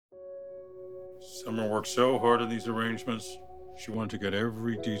Summer worked so hard on these arrangements. She wanted to get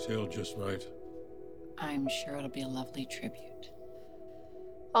every detail just right. I'm sure it'll be a lovely tribute.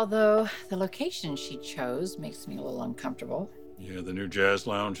 Although the location she chose makes me a little uncomfortable. Yeah, the new jazz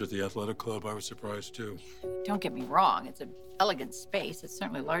lounge at the athletic club, I was surprised too. Don't get me wrong, it's an elegant space. It's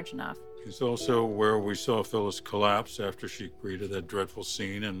certainly large enough. It's also where we saw Phyllis collapse after she created that dreadful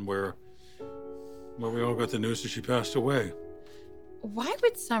scene, and where we all got the news that she passed away. Why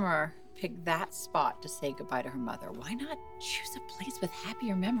would Summer pick that spot to say goodbye to her mother? Why not choose a place with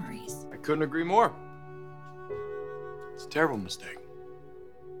happier memories? I couldn't agree more. It's a terrible mistake.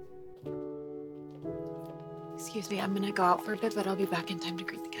 Excuse me, I'm gonna go out for a bit, but I'll be back in time to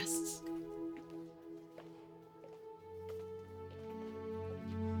greet the guests.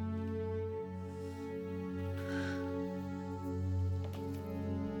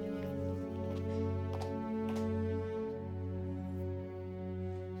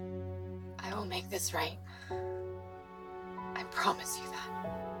 I will make this right. I promise you that.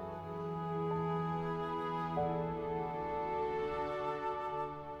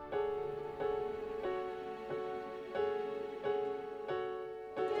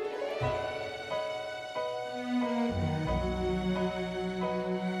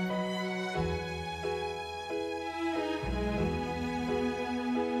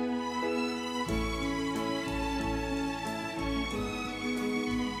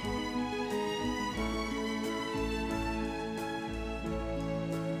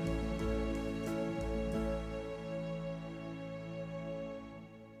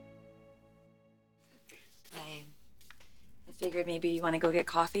 I figured maybe you want to go get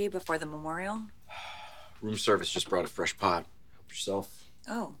coffee before the memorial. Room service just brought a fresh pot. Help yourself.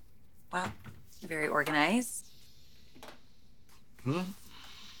 Oh, wow. Very organized. Was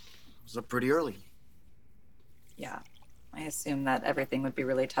up pretty early. Yeah, I assume that everything would be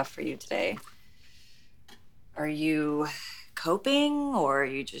really tough for you today. Are you coping, or are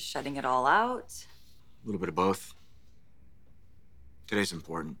you just shutting it all out? A little bit of both. Today's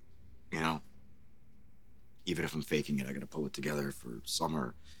important, you know? Even if I'm faking it, I gotta pull it together for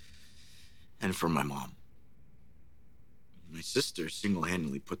Summer and for my mom. My sister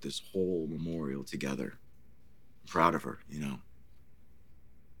single-handedly put this whole memorial together. I'm proud of her, you know?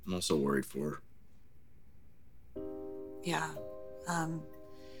 I'm also worried for her. Yeah.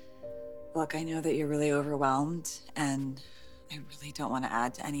 Look, I know that you're really overwhelmed, and I really don't want to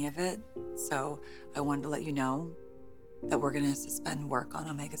add to any of it. So I wanted to let you know that we're going to suspend work on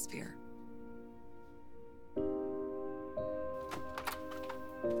Omega Sphere.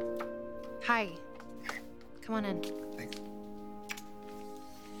 Hi. Come on in. Thanks.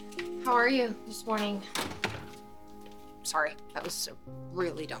 How are you this morning? Sorry, that was a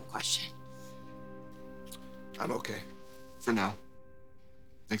really dumb question. I'm okay. For now.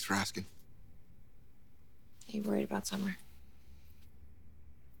 Thanks for asking. Are you worried about Summer?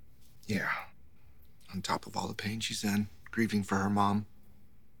 Yeah. On top of all the pain she's in, grieving for her mom.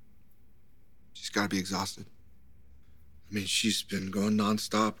 She's gotta be exhausted. I mean, she's been going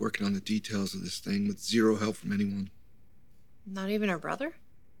nonstop, working on the details of this thing with zero help from anyone. Not even her brother?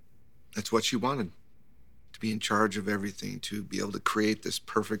 That's what she wanted. To be in charge of everything, to be able to create this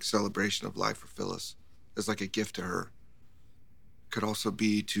perfect celebration of life for Phyllis. As like a gift to her. Could also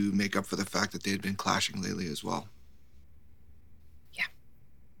be to make up for the fact that they had been clashing lately as well. Yeah.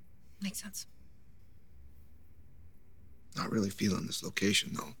 Makes sense. Not really feeling this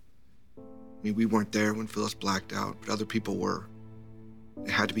location, though. I mean, we weren't there when Phyllis blacked out, but other people were. It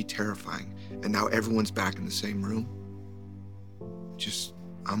had to be terrifying, and now everyone's back in the same room.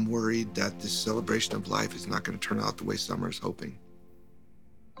 I'm worried that this celebration of life is not going to turn out the way Summer's hoping.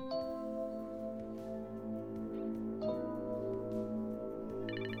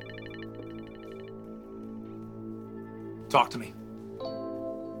 Talk to me.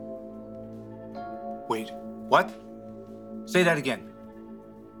 Wait, what? Say that again.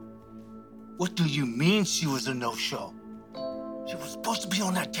 What do you mean she was a no-show? She was supposed to be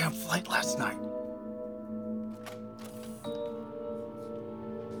on that damn flight last night.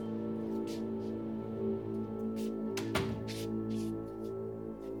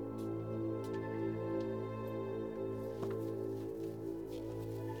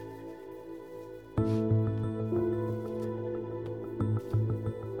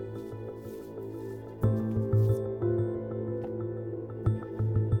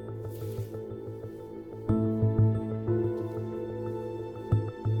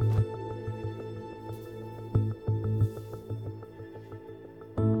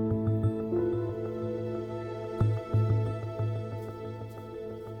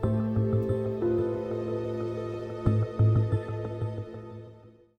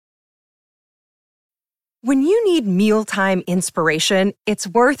 When you need mealtime inspiration, it's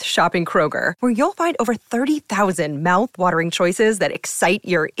worth shopping Kroger, where you'll find over 30,000 mouth-watering choices that excite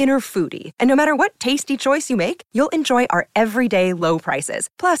your inner foodie. And no matter what tasty choice you make, you'll enjoy our everyday low prices,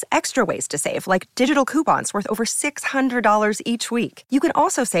 plus extra ways to save, like digital coupons worth over $600 each week. You can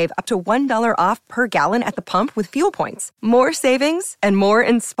also save up to $1 off per gallon at the pump with fuel points. More savings and more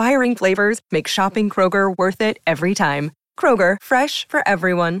inspiring flavors make shopping Kroger worth it every time. Kroger, fresh for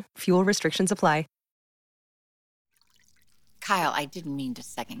everyone. Fuel restrictions apply. Kyle, I didn't mean to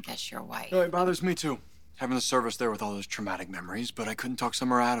second guess your wife. No, it bothers me too. Having the service there with all those traumatic memories, but I couldn't talk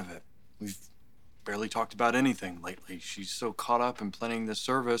Summer out of it. We've barely talked about anything lately. She's so caught up in planning the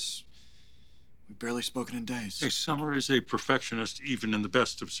service, we've barely spoken in days. Hey, Summer is a perfectionist even in the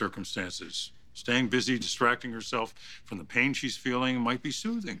best of circumstances. Staying busy, distracting herself from the pain she's feeling might be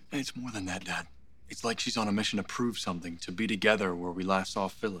soothing. It's more than that, Dad. It's like she's on a mission to prove something, to be together where we last saw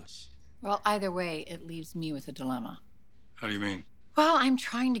Phyllis. Well, either way, it leaves me with a dilemma. How do you mean? Well, I'm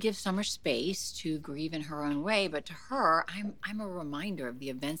trying to give Summer space to grieve in her own way, but to her, I'm a reminder of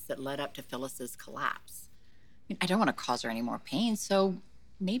the events that led up to Phyllis's collapse. I don't want to cause her any more pain, so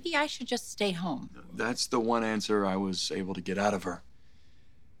maybe I should just stay home. That's the one answer I was able to get out of her.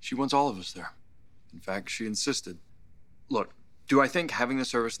 She wants all of us there. In fact, she insisted. Look, do I think having the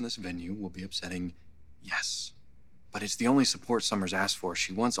service in this venue will be upsetting? Yes. But it's the only support Summer's asked for.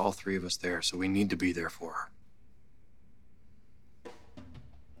 She wants all three of us there, so we need to be there for her.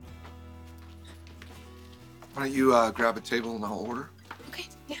 Why don't you grab a table and I'll order? Okay,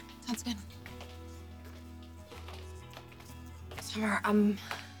 yeah, sounds good. Summer, I'm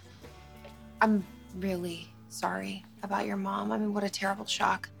really sorry about your mom. I mean, what a terrible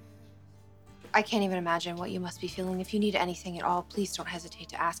shock. I can't even imagine what you must be feeling. If you need anything at all, please don't hesitate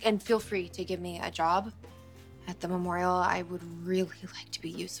to ask. And feel free to give me a job at the memorial. I would really like to be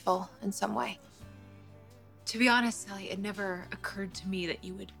useful in some way. To be honest, Sally, it never occurred to me that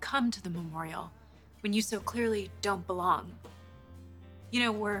you would come to the memorial when you so clearly don't belong. You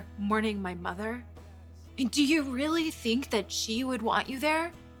know, we're mourning my mother. And do you really think that she would want you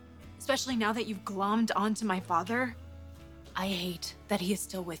there? Especially now that you've glommed onto my father? I hate that he is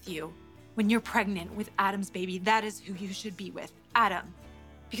still with you. When you're pregnant with Adam's baby, that is who you should be with, Adam.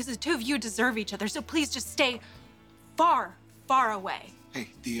 Because the two of you deserve each other, so please just stay far, far away. Hey,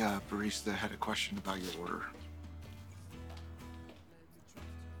 the barista had a question about your order.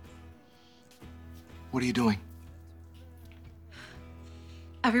 What are you doing?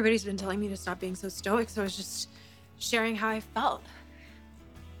 Everybody's been telling me to stop being so stoic, so I was just sharing how I felt.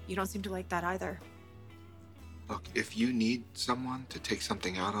 You don't seem to like that either. Look, if you need someone to take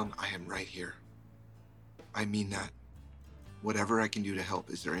something out on, I am right here. I mean that. Whatever I can do to help.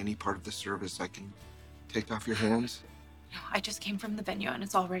 Is there any part of the service I can take off your hands? No, I just came from the venue and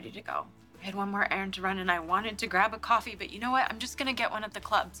it's all ready to go. I had one more errand to run and I wanted to grab a coffee, but you know what? I'm just gonna get one at the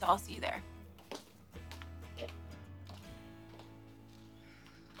club, so I'll see you there.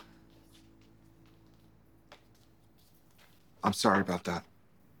 I'm sorry about that.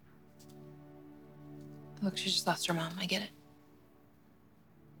 Look, she just lost her mom. I get it.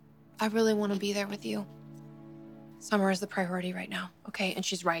 I really want to be there with you. Summer is the priority right now, okay? And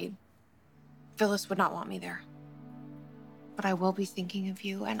she's right. Phyllis would not want me there. But I will be thinking of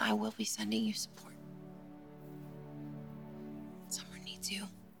you, and I will be sending you support. Summer needs you.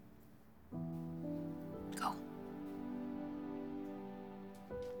 Go.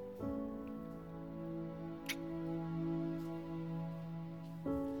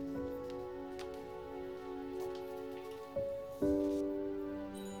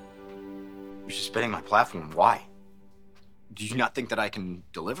 You're suspending my platform. Why? Do you not think that I can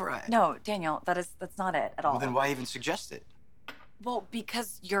deliver? No, Daniel, that's not it at all. Well, then why even suggest it? Well,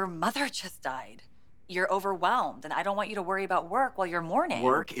 because your mother just died. You're overwhelmed, and I don't want you to worry about work while you're mourning.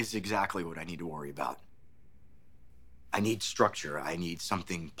 Work is exactly what I need to worry about. I need structure. I need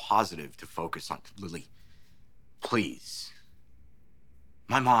something positive to focus on. Lily, please.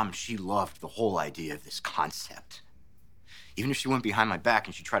 My mom, she loved the whole idea of this concept. Even if she went behind my back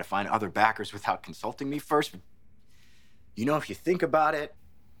and she tried to find other backers without consulting me first. You know, if you think about it,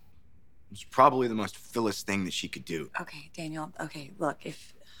 it's probably the most Phyllis thing that she could do. Okay, Daniel. Okay, look,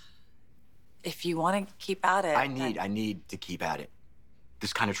 if you want to keep at it, I need to keep at it.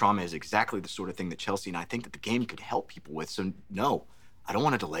 This kind of trauma is exactly the sort of thing that Chelsea and I think that the game could help people with. So no, I don't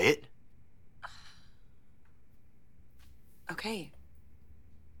want to delay it. Okay.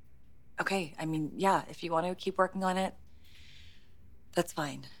 Okay, I mean, yeah, if you want to keep working on it, that's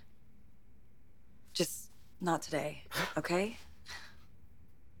fine. Just not today, okay?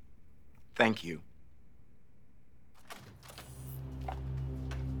 Thank you.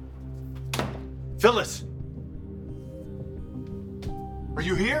 Phyllis! Are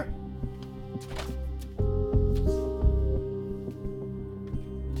you here?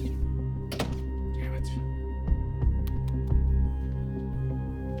 Damn it.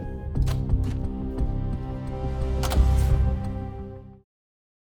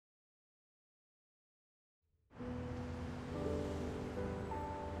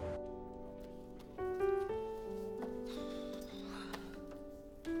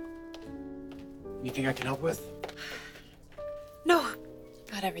 Anything I can help with? No,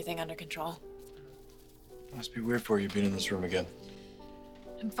 got everything under control. Must be weird for you being in this room again.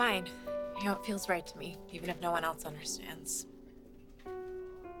 I'm fine. You know, it feels right to me, even if no one else understands.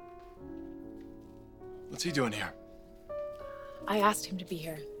 What's he doing here? I asked him to be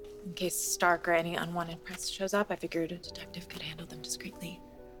here. In case Stark or any unwanted press shows up, I figured a detective could handle them discreetly.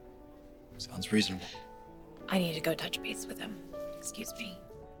 Sounds reasonable. I need to go touch base with him. Excuse me.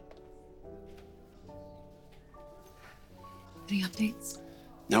 Any updates?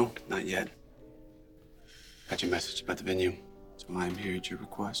 No, not yet. Got your message about the venue, so I'm here at your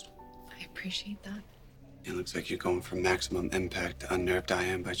request. I appreciate that. It looks like you're going for maximum impact to unnerve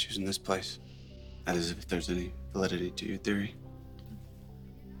Diane by choosing this place. That is, if there's any validity to your theory.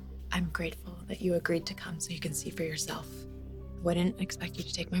 I'm grateful that you agreed to come so you can see for yourself. Wouldn't expect you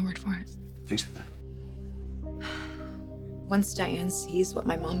to take my word for it. Thanks for that. Once Diane sees what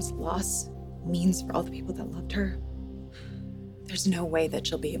my mom's loss means for all the people that loved her, there's no way that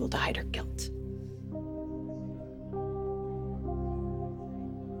she'll be able to hide her guilt.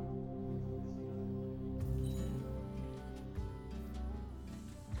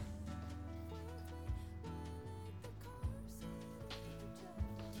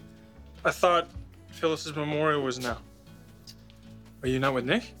 I thought Phyllis's memorial was now. Are you not with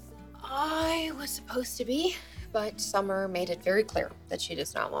Nick? I was supposed to be, but Summer made it very clear that she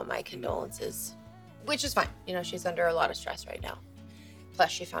does not want my condolences. Which is fine. You know, she's under a lot of stress right now.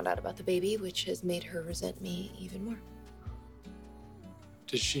 Plus, she found out about the baby, which has made her resent me even more.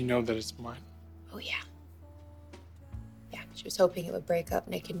 Did she know that it's mine? Oh, yeah. Yeah, she was hoping it would break up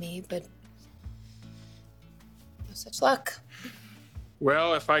Nick and me, but no such luck.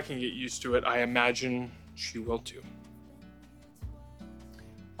 Well, if I can get used to it, I imagine she will too.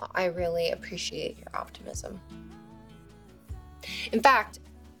 Well, I really appreciate your optimism. In fact,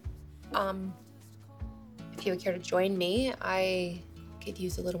 if you would care to join me, I could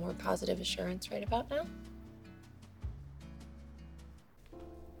use a little more positive assurance right about now.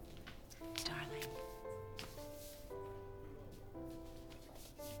 Darling.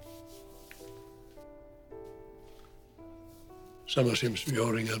 Summer seems to be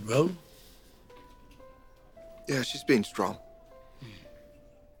holding out well. Yeah, she's being strong.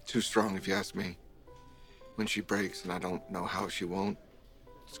 Too strong, if you ask me. When she breaks, and I don't know how she won't,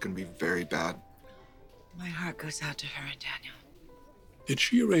 it's gonna be very bad. My heart goes out to her and Daniel. Did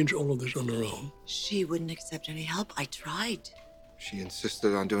she arrange all of this on her own? She wouldn't accept any help. I tried. She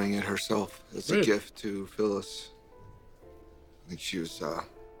insisted on doing it herself as a Really? gift to Phyllis. I think she was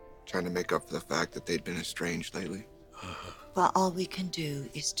trying to make up for the fact that they'd been estranged lately. Well, all we can do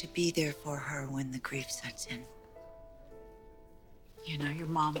is to be there for her when the grief sets in. You know, your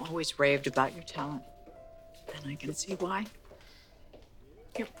mom always raved about your talent. And I can see why.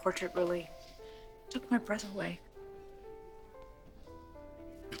 Your portrait really took my breath away.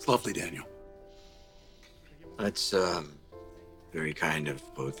 It's lovely, Daniel. That's very kind of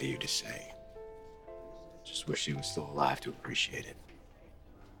both of you to say. Just wish he was still alive to appreciate it.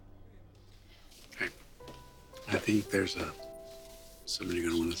 Okay. I think there's something you're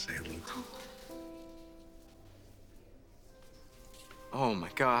gonna want to say a little. Oh my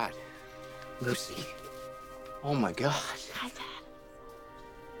God. Lucy. Oh my God. Hi, Dad.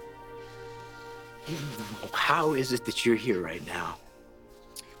 How is it that you're here right now?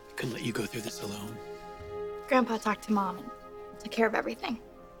 I couldn't let you go through this alone. Grandpa talked to Mom and took care of everything.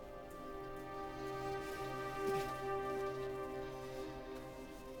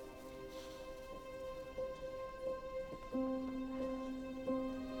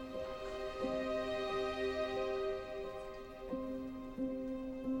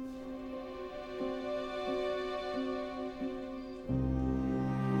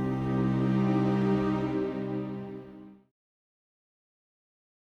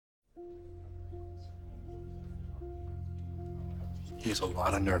 He has a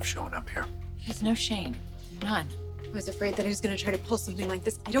lot of nerve showing up here. There's no shame. None. I was afraid that he was going to try to pull something like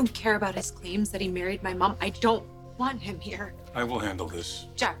this. I don't care about his claims that he married my mom. I don't want him here. I will handle this.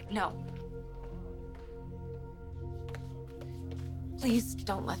 Jack, no. Please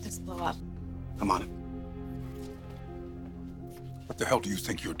don't let this blow up. I'm on it. What the hell do you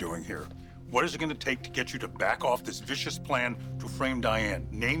think you're doing here? What is it going to take to get you to back off this vicious plan to frame Diane?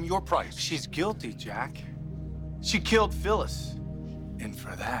 Name your price. She's guilty, Jack. She killed Phyllis. And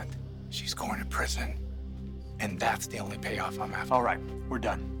for that, she's going to prison. And that's the only payoff I'm after. All right, we're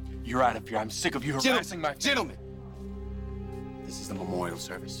done. You're out of here. I'm sick of you harassing my family. Gentlemen, this is the memorial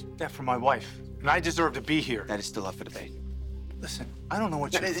service. That for my wife. And I deserve to be here. That is still up for debate. Listen, I don't know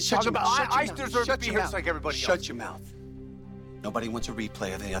what you're Shut talking your about. mouth. I deserve to be here just like everybody else. Shut your mouth. Nobody wants a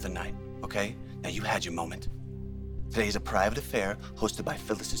replay of the other night, okay? Now, you had your moment. Today is a private affair hosted by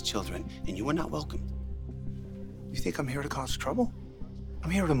Phyllis's children, and you are not welcomed. You think I'm here to cause trouble? I'm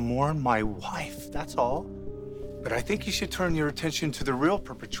here to mourn my wife, that's all. But I think you should turn your attention to the real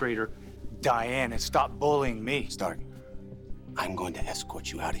perpetrator, Diane, and stop bullying me. Stark, I'm going to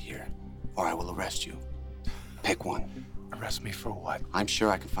escort you out of here, or I will arrest you. Pick one. Arrest me for what? I'm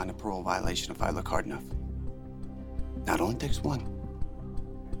sure I can find a parole violation if I look hard enough. Now, it only takes one.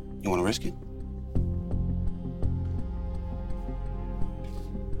 You want to risk it?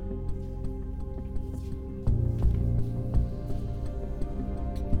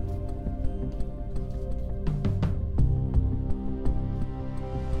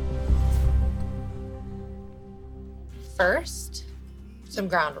 First, some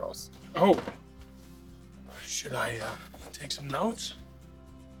ground rules. Oh. Should I take some notes?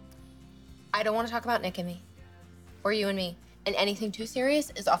 I don't want to talk about Nick and me, or you and me, and anything too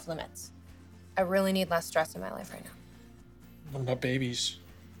serious is off limits. I really need less stress in my life right now. What about babies?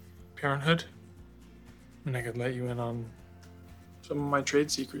 Parenthood? And I could let you in on some of my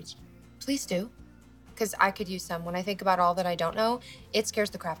trade secrets. Please do, because I could use some. When I think about all that I don't know, it scares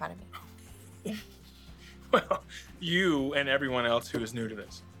the crap out of me. Well, you and everyone else who is new to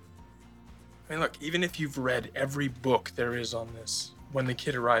this. I mean, look, even if you've read every book there is on this, when the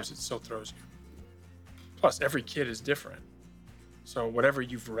kid arrives, it still throws you. Plus, every kid is different. So whatever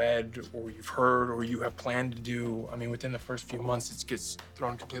you've read or you've heard or you have planned to do, I mean, within the first few months, it gets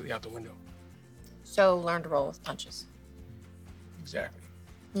thrown completely out the window. So learn to roll with punches. Exactly.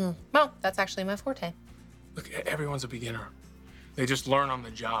 Well, that's actually my forte. Look, everyone's a beginner. They just learn on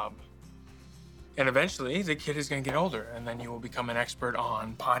the job. And eventually, the kid is going to get older, and then you will become an expert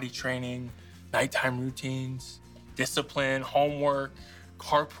on potty training, nighttime routines, discipline, homework,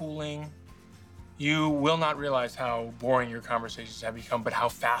 carpooling. You will not realize how boring your conversations have become, but how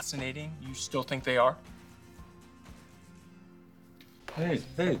fascinating you still think they are. Hey,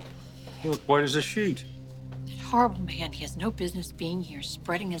 you look white as a sheet. That horrible man, he has no business being here,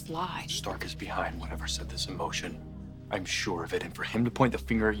 spreading his lies. Stark is behind whatever set this in motion. I'm sure of it, and for him to point the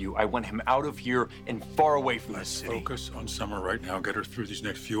finger at you, I want him out of here and far away from this city. Focus on Summer right now. Get her through these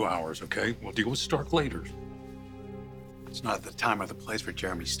next few hours, okay? We'll deal with Stark later. It's not the time or the place for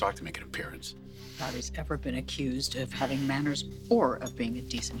Jeremy Stark to make an appearance. Not he's ever been accused of having manners or of being a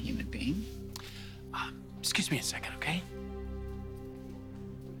decent human being. Excuse me a second, okay?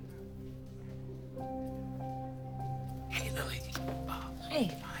 Hey, Lily.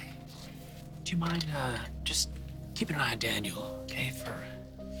 Hey. Hi. Do you mind just keeping an eye on Daniel, okay, for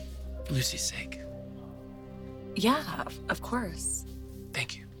Lucy's sake? Yeah, of course.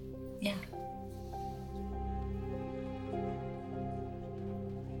 Thank you. Yeah.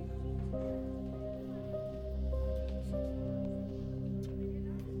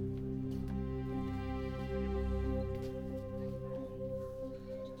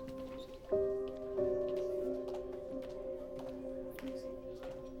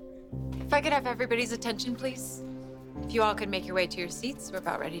 If I could have everybody's attention, please. If you all could make your way to your seats, we're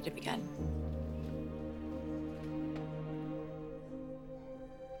about ready to begin.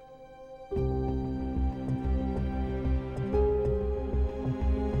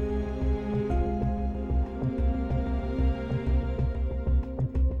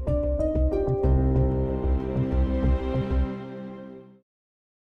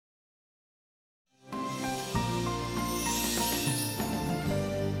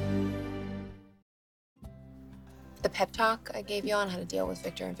 The pep talk I gave you on how to deal with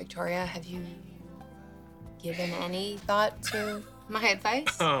Victor and Victoria, have you given any thought to my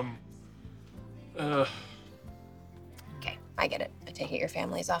advice? Okay, I get it. I take it your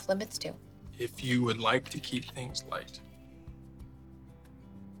family's off limits too. If you would like to keep things light.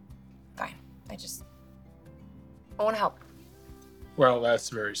 Fine. I want to help. Well, that's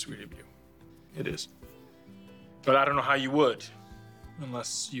very sweet of you. It is. But I don't know how you would.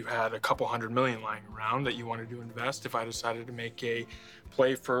 Unless you had a couple $100 million lying around that you wanted to invest if I decided to make a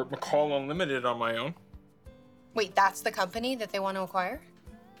play for McCall Unlimited on my own. Wait, that's the company that they want to acquire?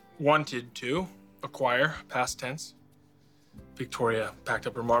 Wanted to acquire, past tense. Victoria packed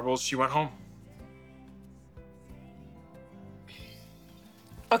up her marbles, she went home.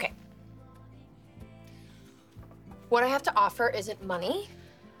 Okay. What I have to offer isn't money,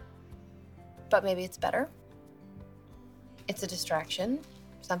 but maybe it's better. It's a distraction,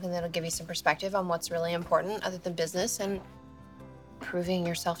 something that'll give you some perspective on what's really important other than business and proving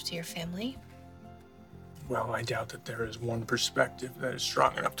yourself to your family. Well, I doubt that there is one perspective that is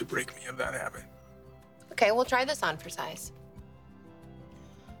strong enough to break me of that habit. Okay, we'll try this on for size.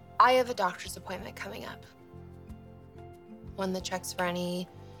 I have a doctor's appointment coming up. One that checks for any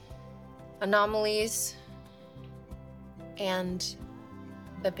anomalies and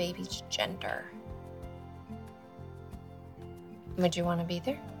the baby's gender. Would you want to be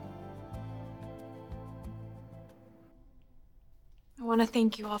there? I want to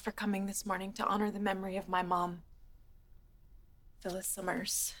thank you all for coming this morning to honor the memory of my mom, Phyllis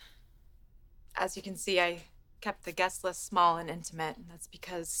Summers. As you can see, I kept the guest list small and intimate, and that's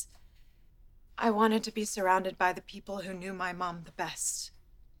because I wanted to be surrounded by the people who knew my mom the best,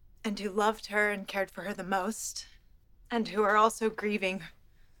 and who loved her and cared for her the most, and who are also grieving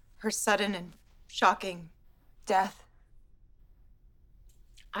her sudden and shocking death.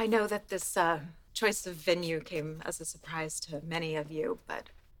 I know that this choice of venue came as a surprise to many of you, but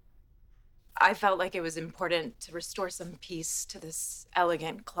I felt like it was important to restore some peace to this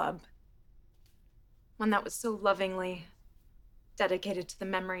elegant club. One that was so lovingly dedicated to the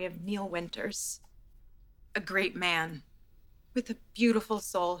memory of Neil Winters, a great man with a beautiful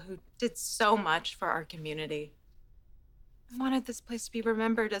soul who did so much for our community. I wanted this place to be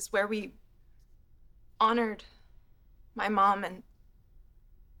remembered as where we honored my mom and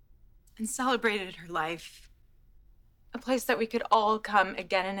celebrated her life. A place that we could all come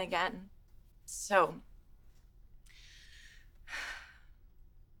again and again. So,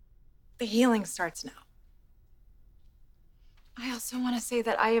 the healing starts now. I also want to say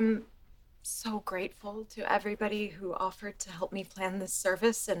that I am so grateful to everybody who offered to help me plan this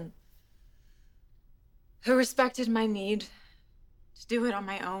service and who respected my need to do it on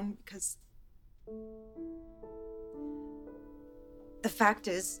my own, because the fact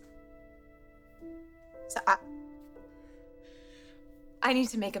is, I need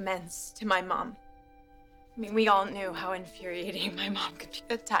to make amends to my mom. I mean, we all knew how infuriating my mom could be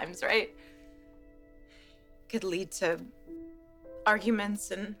at times, right? Could lead to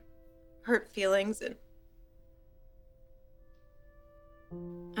arguments and hurt feelings, and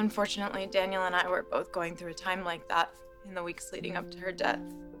unfortunately, Daniel and I were both going through a time like that in the weeks leading up to her death.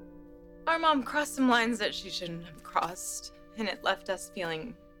 Our mom crossed some lines that she shouldn't have crossed, and it left us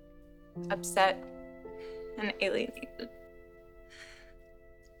feeling upset and alienated.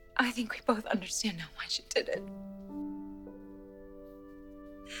 I think we both understand now why she did it.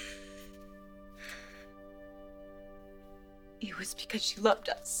 It was because she loved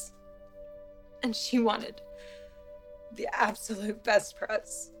us, and she wanted the absolute best for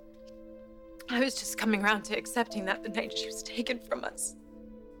us. I was just coming around to accepting that the night she was taken from us.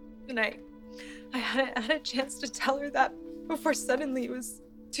 And I hadn't had a chance to tell her that before suddenly it was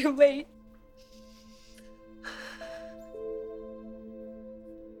too late.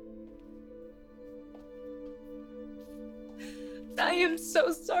 I am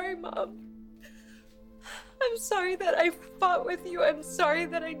so sorry, Mom. I'm sorry that I fought with you. I'm sorry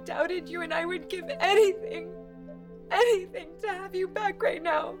that I doubted you, and I would give anything to have you back right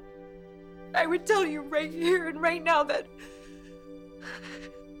now. I would tell you right here and right now that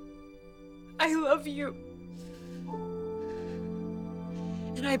I love you.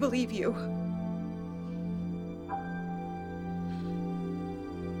 And I believe you.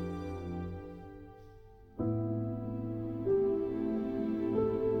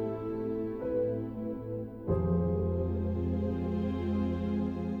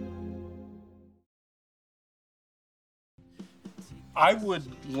 I would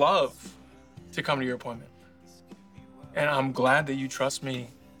love to come to your appointment. And I'm glad that you trust me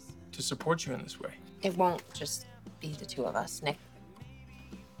to support you in this way. It won't just be the two of us. Nick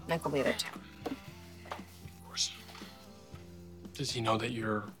will be there too. Of course. Does he know that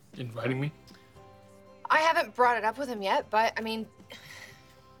you're inviting me? I haven't brought it up with him yet, but I mean,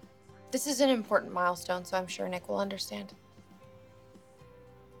 this is an important milestone, so I'm sure Nick will understand.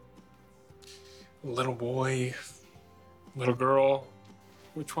 Little boy, little girl,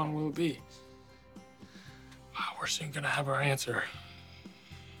 which one will it be? We're soon gonna have our answer.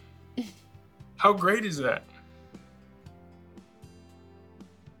 How great is that?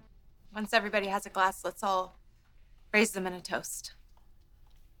 Once everybody has a glass, let's all raise them in a toast.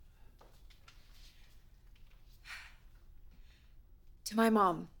 To my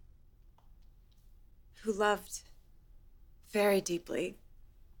mom, who loved very deeply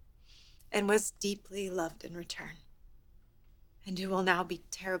and was deeply loved in return, and who will now be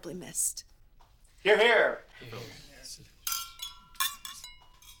terribly missed. Here, here.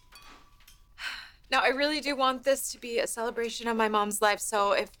 Now, I really do want this to be a celebration of my mom's life,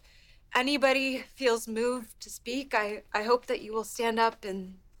 so if anybody feels moved to speak, I hope that you will stand up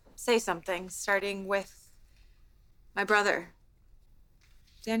and say something, starting with my brother.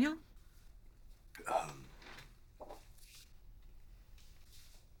 Daniel?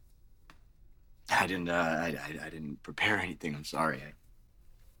 I didn't prepare anything. I'm sorry.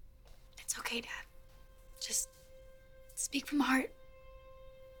 It's okay, Dad. Just speak from the heart.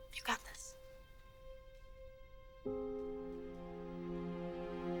 You got this.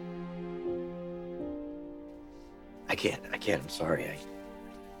 I can't. I'm sorry.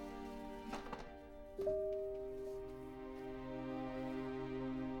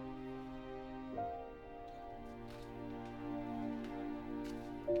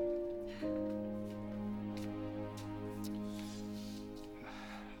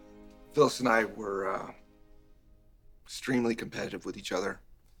 Phyllis and I were extremely competitive with each other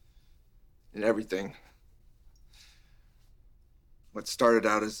in everything. What started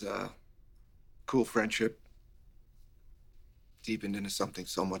out as a cool friendship deepened into something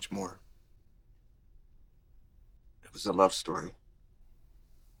so much more. It was a love story,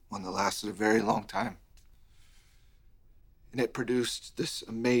 one that lasted a very long time. And it produced this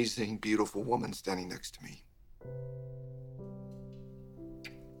amazing, beautiful woman standing next to me.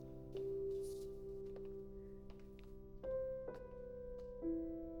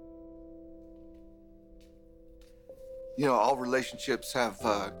 You know, all relationships have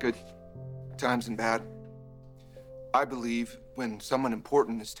good times and bad. I believe when someone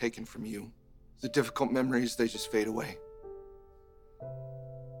important is taken from you, the difficult memories, they just fade away.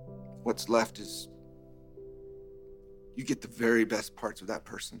 What's left is you get the very best parts of that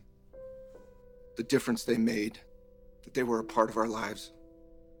person. The difference they made, that they were a part of our lives.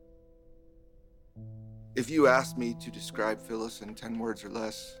 If you asked me to describe Phyllis in 10 words or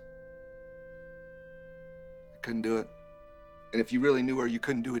less, I couldn't do it. And if you really knew her, you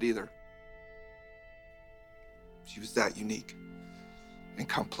couldn't do it either. She was that unique and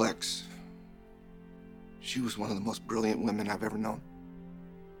complex. She was one of the most brilliant women I've ever known.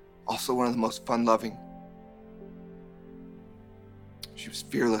 Also one of the most fun-loving. She was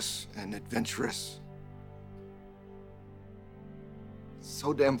fearless and adventurous.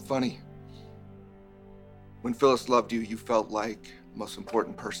 So damn funny. When Phyllis loved you, you felt like the most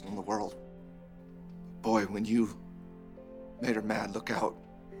important person in the world. Boy, when you made her mad, look out.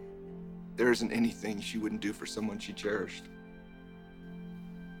 There isn't anything she wouldn't do for someone she cherished.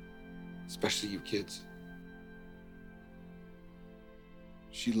 Especially you kids.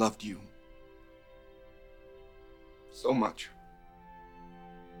 She loved you so much.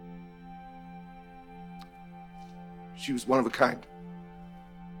 She was one of a kind.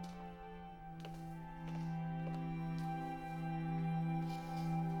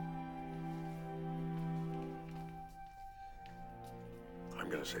 I'm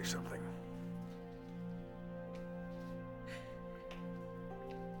gonna say something.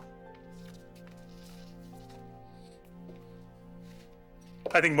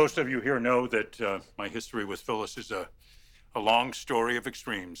 I think most of you here know that my history with Phyllis is a long story of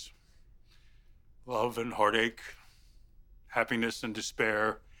extremes. Love and heartache, happiness and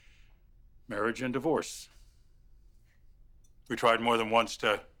despair, marriage and divorce. We tried more than once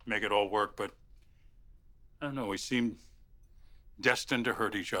to make it all work, but I don't know, we seemed destined to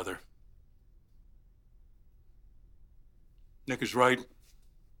hurt each other. Nick is right.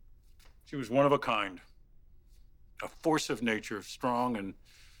 She was one of a kind. A force of nature, strong and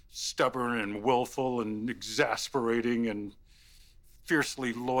stubborn and willful and exasperating and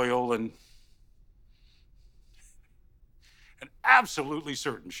fiercely loyal and absolutely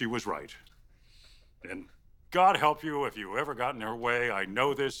certain she was right. And God help you if you ever got in her way. I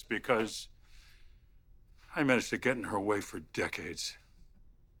know this because I managed to get in her way for decades.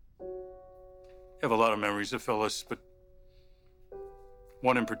 I have a lot of memories of Phyllis, but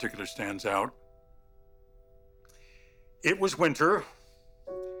one in particular stands out. It was winter,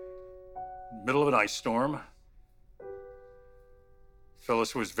 middle of an ice storm.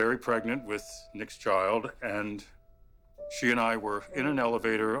 Phyllis was very pregnant with Nick's child, and she and I were in an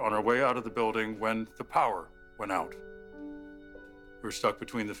elevator on our way out of the building when the power went out. We were stuck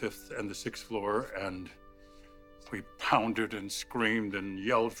between the 5th and the 6th floor, and we pounded and screamed and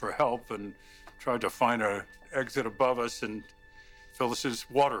yelled for help and tried to find an exit above us, and Phyllis's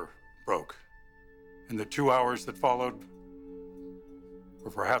water broke. And the 2 hours that followed were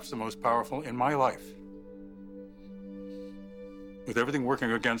perhaps the most powerful in my life. With everything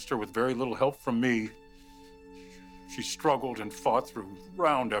working against her, with very little help from me, she struggled and fought through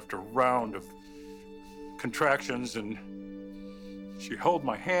round after round of contractions, and she held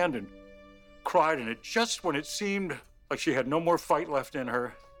my hand and cried, and just when it seemed like she had no more fight left in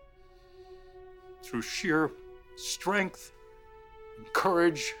her, through sheer strength and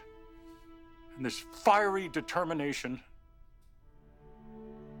courage and this fiery determination,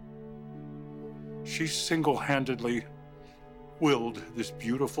 she single-handedly willed this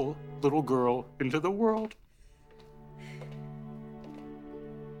beautiful little girl into the world.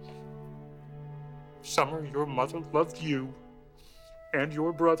 Summer, your mother loved you and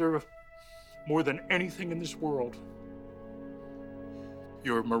your brother more than anything in this world.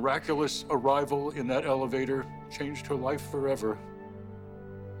 Your miraculous arrival in that elevator changed her life forever.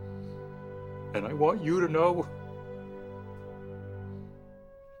 And I want you to know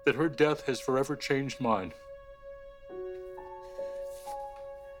that her death has forever changed mine.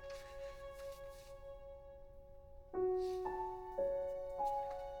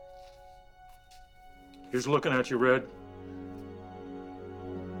 Here's looking at you, Red.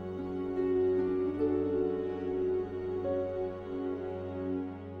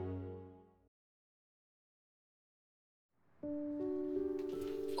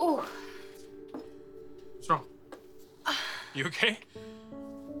 Oh. What's wrong? You okay?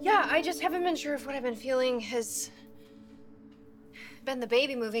 Yeah, I just haven't been sure if what I've been feeling has been the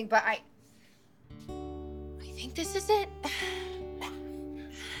baby moving, but I think this is it.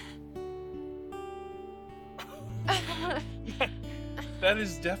 That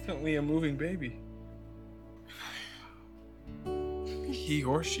is definitely a moving baby. He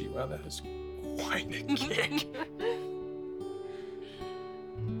or she, wow, that is quite a kick.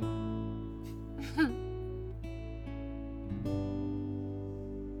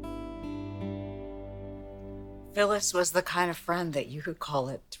 Phyllis was the kind of friend that you could call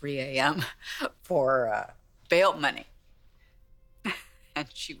at 3 a.m. for bail money. And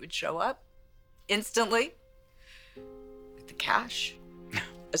she would show up instantly with the cash,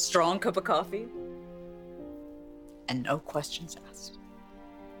 a strong cup of coffee, and no questions asked.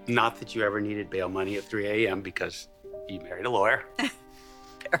 Not that you ever needed bail money at 3 a.m. because you married a lawyer.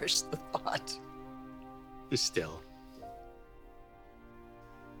 Perish the thought. Still.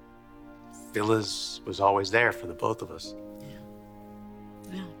 Phyllis was always there for the both of us.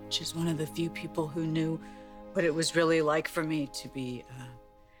 Yeah, she's one of the few people who knew what it was really like for me to be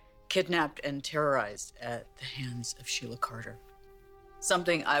kidnapped and terrorized at the hands of Sheila Carter.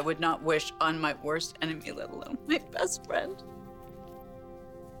 Something I would not wish on my worst enemy, let alone my best friend.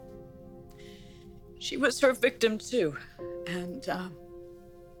 She was her victim too, and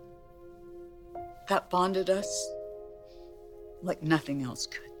that bonded us like nothing else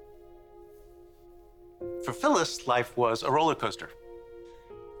could. For Phyllis, life was a roller coaster.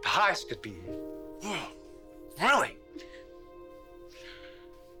 The highs could be thrilling.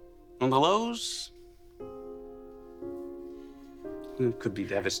 And the lows, it could be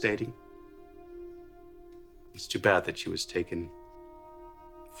devastating. It's too bad that she was taken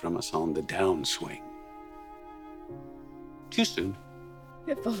from us on the downswing. Too soon.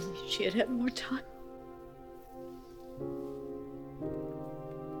 If only she had had more time.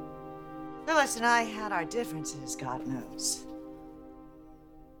 Phyllis and I had our differences, God knows.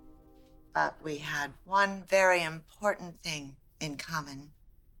 But we had one very important thing in common,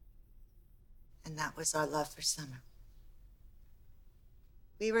 and that was our love for Summer.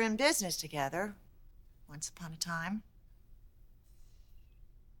 We were in business together once upon a time.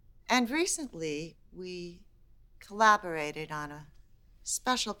 And recently, we collaborated on a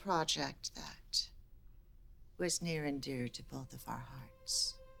special project that was near and dear to both of our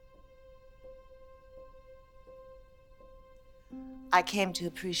hearts. I came to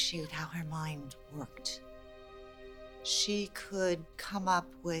appreciate how her mind worked. She could come up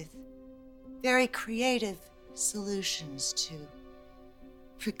with very creative solutions to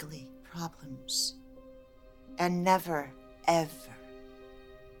prickly problems and never, ever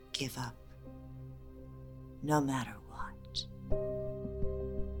give up, no matter what.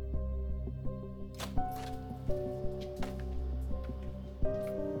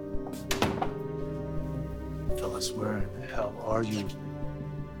 Phyllis, where in the hell are you?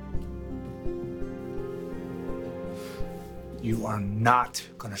 You are not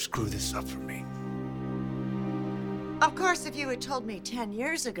gonna screw this up for me. Of course, if you had told me 10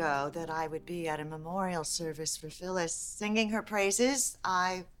 years ago that I would be at a memorial service for Phyllis singing her praises,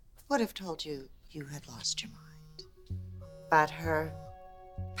 I would have told you you had lost your mind. But her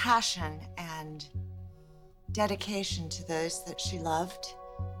passion and dedication to those that she loved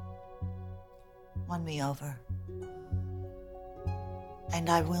won me over. And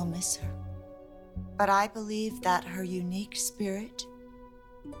I will miss her. But I believe that her unique spirit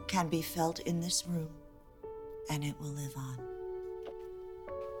can be felt in this room, and it will live on.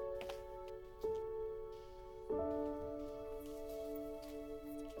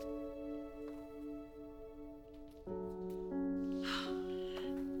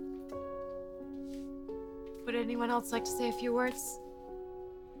 anyone else like to say a few words?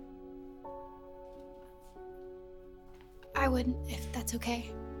 I would, if that's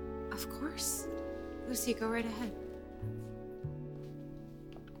okay. Of course. Lucy, go right ahead.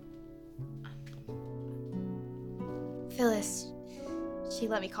 Phyllis, she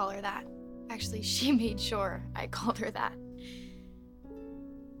let me call her that. Actually, she made sure I called her that.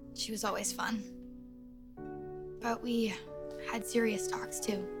 She was always fun. But we had serious talks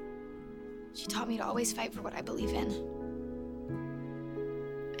too. She taught me to always fight for what I believe in.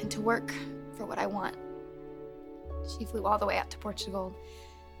 And to work for what I want. She flew all the way out to Portugal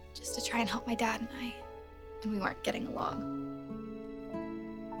just to try and help my dad and I. And we weren't getting along.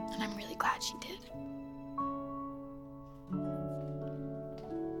 And I'm really glad she did.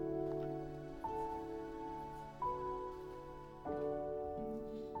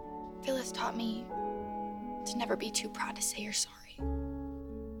 Phyllis taught me to never be too proud to say you're sorry.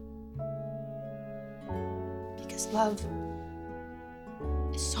 Because love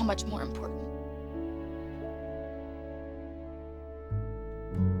is so much more important.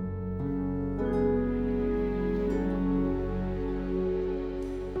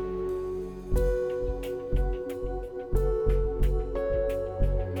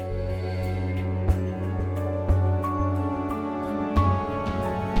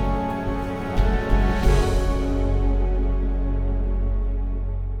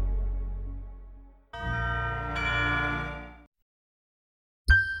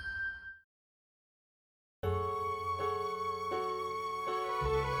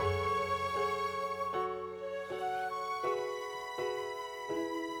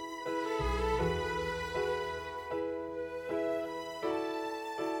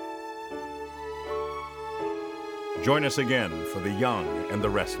 Join us again for The Young and the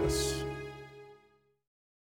Restless.